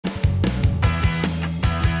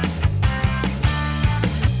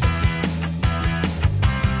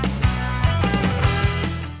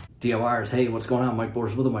DIYers, hey, what's going on? Mike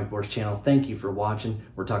Boars with the Mike Boars channel. Thank you for watching.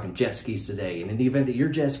 We're talking jet skis today. And in the event that your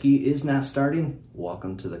jet ski is not starting,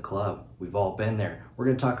 welcome to the club. We've all been there. We're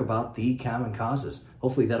going to talk about the common causes.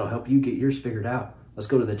 Hopefully that'll help you get yours figured out. Let's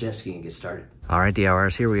go to the jet ski and get started. All right,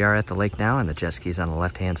 DIYers, here we are at the lake now, and the jet ski's on the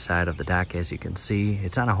left-hand side of the dock. As you can see,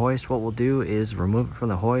 it's on a hoist. What we'll do is remove it from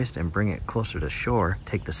the hoist and bring it closer to shore,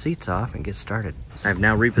 take the seats off, and get started. I've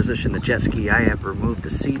now repositioned the jet ski. I have removed the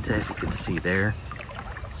seats, as you can see there.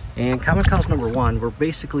 And common cause number one, we're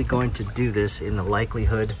basically going to do this in the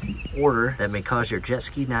likelihood order that may cause your jet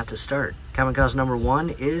ski not to start. Common cause number one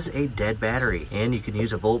is a dead battery, and you can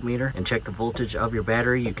use a voltmeter and check the voltage of your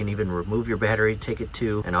battery. You can even remove your battery, take it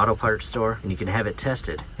to an auto parts store, and you can have it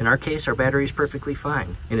tested. In our case, our battery is perfectly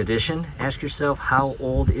fine. In addition, ask yourself, how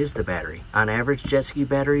old is the battery? On average, jet ski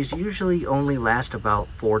batteries usually only last about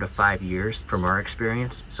 4 to 5 years from our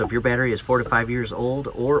experience. So if your battery is 4 to 5 years old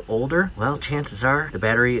or older, well, chances are the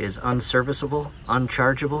battery is unserviceable,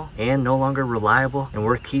 unchargeable, and no longer reliable and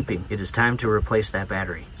worth keeping. It is time to replace that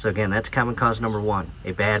battery. So again, that's common cause number one,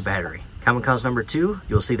 a bad battery. Common cause number two,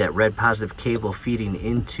 you'll see that red positive cable feeding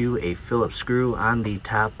into a Phillips screw on the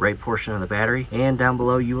top right portion of the battery, and down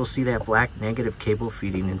below you will see that black negative cable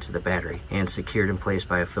feeding into the battery and secured in place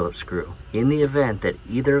by a Phillips screw. In the event that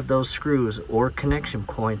either of those screws or connection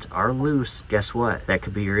points are loose, guess what? That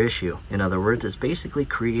could be your issue. In other words, it's basically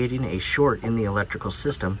creating a short in the electrical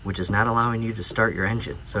system, which is not allowing you to start your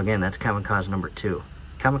engine. So again, that's common cause number two.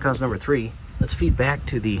 Common cause number three, let's feed back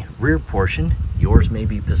to the rear portion. Yours may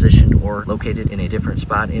be positioned or located in a different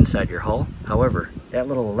spot inside your hull. However, that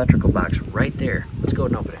little electrical box right there, let's go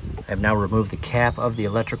and open it. I've now removed the cap of the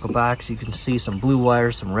electrical box. You can see some blue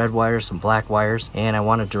wires, some red wires, some black wires, and I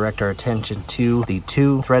want to direct our attention to the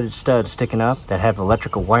two threaded studs sticking up that have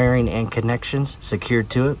electrical wiring and connections secured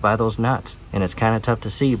to it by those nuts. And it's kind of tough to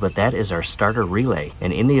see, but that is our starter relay.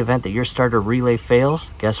 And in the event that your starter relay fails,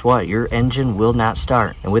 guess what? Your engine will not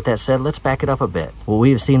start. And with that said, let's back it up a bit. What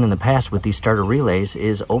we have seen in the past with these starter relays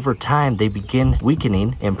is over time they begin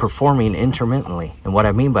weakening and performing intermittently. And what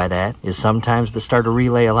I mean by that is sometimes the starter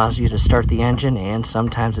relay allows you to start the engine and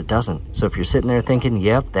sometimes it doesn't. So if you're sitting there thinking,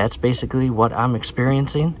 yep, that's basically what I'm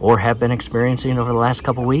experiencing or have been experiencing over the last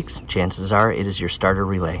couple weeks, chances are it is your starter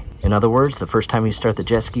relay. In other words, the first time you start the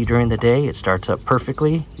jet ski during the day, it starts up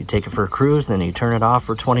perfectly. You take it for a cruise, then you turn it off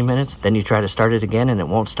for 20 minutes, then you try to start it again and it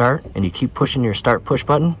won't start, and you keep pushing your start push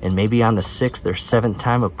button, and maybe on the 6th or 7th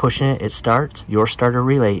time of pushing it, it starts. Your starter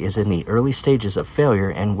relay is in the early stages of failure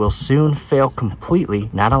and will soon fail completely,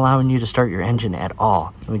 not allowing you to start your engine at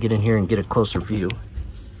all. Let me get in here and get a closer view.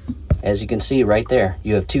 As you can see right there,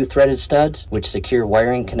 you have two threaded studs which secure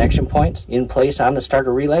wiring connection points in place on the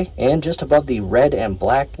starter relay, and just above the red and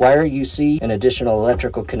black wire you see an additional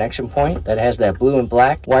electrical connection point that has that blue and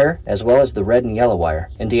black wire as well as the red and yellow wire.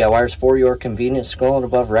 And DIYers, for your convenience, scrolling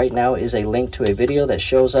above right now is a link to a video that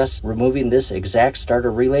shows us removing this exact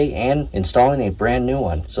starter relay and installing a brand new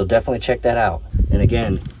one, so definitely check that out. And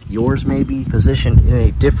again, yours may be positioned in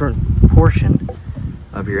a different portion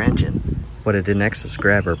of your engine. What I did next was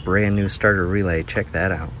grab our brand new starter relay. Check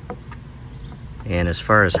that out. And as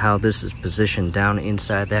far as how this is positioned down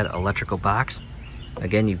inside that electrical box,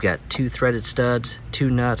 again, you've got two threaded studs, two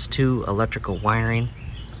nuts, two electrical wiring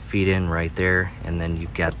feed in right there, and then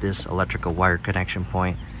you've got this electrical wire connection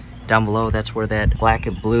point. Down below, that's where that black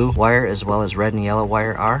and blue wire as well as red and yellow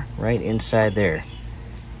wire are, right inside there.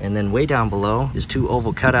 And then way down below is two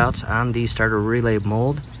oval cutouts on the starter relay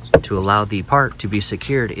mold to allow the part to be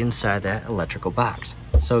secured inside that electrical box.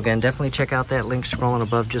 So again, definitely check out that link scrolling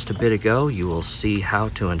above just a bit ago. You will see how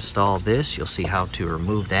to install this. You'll see how to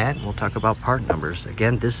remove that. And we'll talk about part numbers.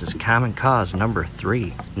 Again, this is common cause number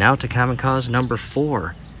 3. Now to common cause number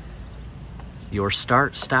 4. Your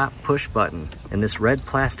start stop push button. And this red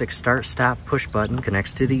plastic start stop push button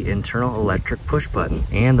connects to the internal electric push button,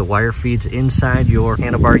 and the wire feeds inside your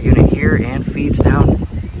handlebar unit here and feeds down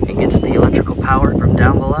and gets the electrical power from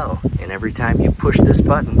down below. And every time you push this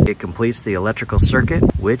button, it completes the electrical circuit,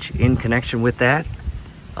 which in connection with that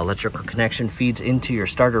electrical connection feeds into your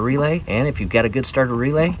starter relay. And if you've got a good starter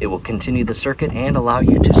relay, it will continue the circuit and allow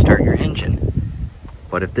you to start your engine.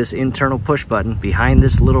 But if this internal push button behind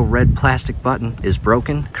this little red plastic button is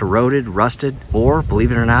broken, corroded, rusted, or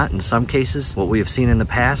believe it or not, in some cases, what we have seen in the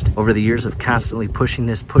past, over the years of constantly pushing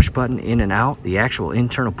this push button in and out, the actual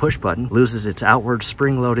internal push button loses its outward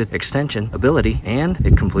spring-loaded extension ability and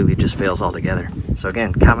it completely just fails altogether. So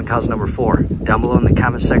again, common cause number 4. Down below in the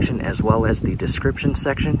comment section as well as the description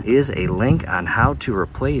section is a link on how to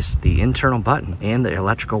replace the internal button and the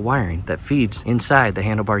electrical wiring that feeds inside the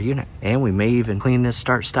handlebar unit. And we may even clean this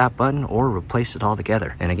start-stop button or replace it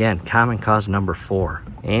altogether. And again, common cause number 4.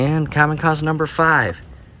 And common cause number 5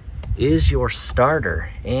 is your starter.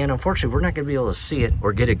 And unfortunately, we're not going to be able to see it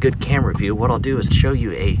or get a good camera view. What I'll do is show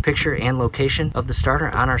you a picture and location of the starter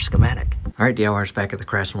on our schematic. All right, DIYers, back at the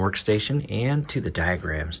Craftsman workstation and to the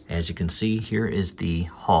diagrams. As you can see, here is the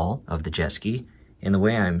hull of the jet ski. And the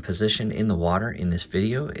way I'm positioned in the water in this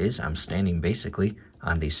video is I'm standing basically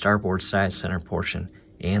on the starboard side center portion.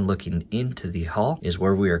 And looking into the hull is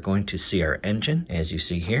where we are going to see our engine, as you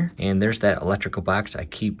see here. And there's that electrical box I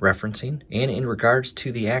keep referencing. And in regards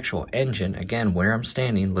to the actual engine, again, where I'm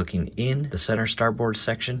standing, looking in the center starboard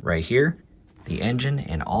section right here, the engine,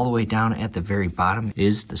 and all the way down at the very bottom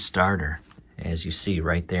is the starter, as you see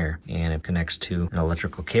right there. And it connects to an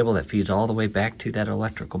electrical cable that feeds all the way back to that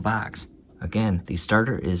electrical box. Again, the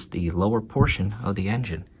starter is the lower portion of the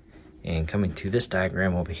engine. And coming to this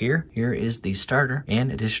diagram over here, here is the starter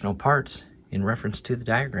and additional parts in reference to the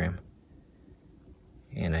diagram.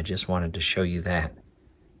 And I just wanted to show you that.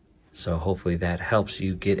 So hopefully that helps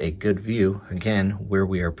you get a good view, again, where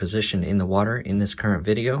we are positioned in the water in this current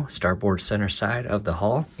video, starboard center side of the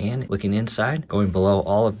hull. And looking inside, going below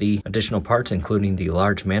all of the additional parts, including the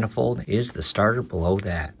large manifold, is the starter below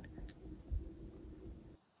that.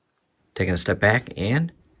 Taking a step back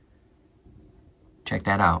and check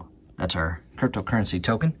that out. That's our cryptocurrency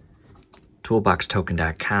token,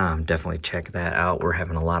 toolboxtoken.com. Definitely check that out. We're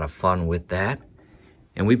having a lot of fun with that.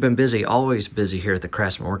 And we've been busy, always busy here at the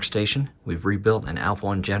Craftsman workstation. We've rebuilt an Alpha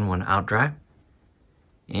 1 Gen 1 outdrive.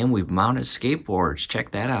 And we've mounted skateboards.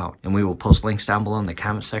 Check that out. And we will post links down below in the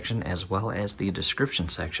comment section as well as the description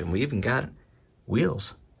section. We even got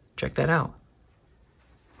wheels. Check that out.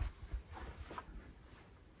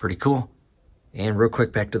 Pretty cool. And real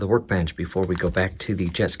quick, back to the workbench before we go back to the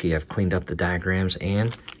jet ski. I've cleaned up the diagrams,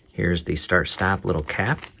 and here's the start-stop little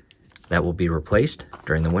cap that will be replaced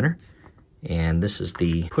during the winter. And this is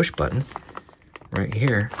the push button right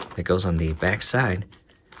here that goes on the back side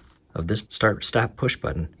of this start-stop push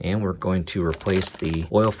button. And we're going to replace the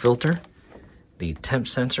oil filter, the temp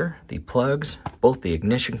sensor, the plugs, both the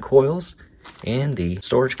ignition coils, and the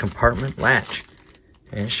storage compartment latch,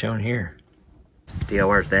 as shown here.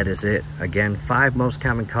 DIYers, that is it. Again, 5 most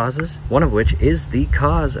common causes, one of which is the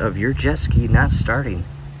cause of your jet ski not starting.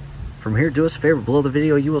 From here, do us a favor, below the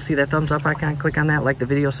video you will see that thumbs up icon. Click on that, like the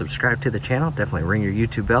video, subscribe to the channel. Definitely ring your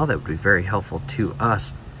YouTube bell. That would be very helpful to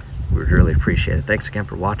us. We would really appreciate it. Thanks again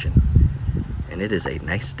for watching, and it is a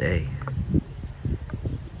nice day.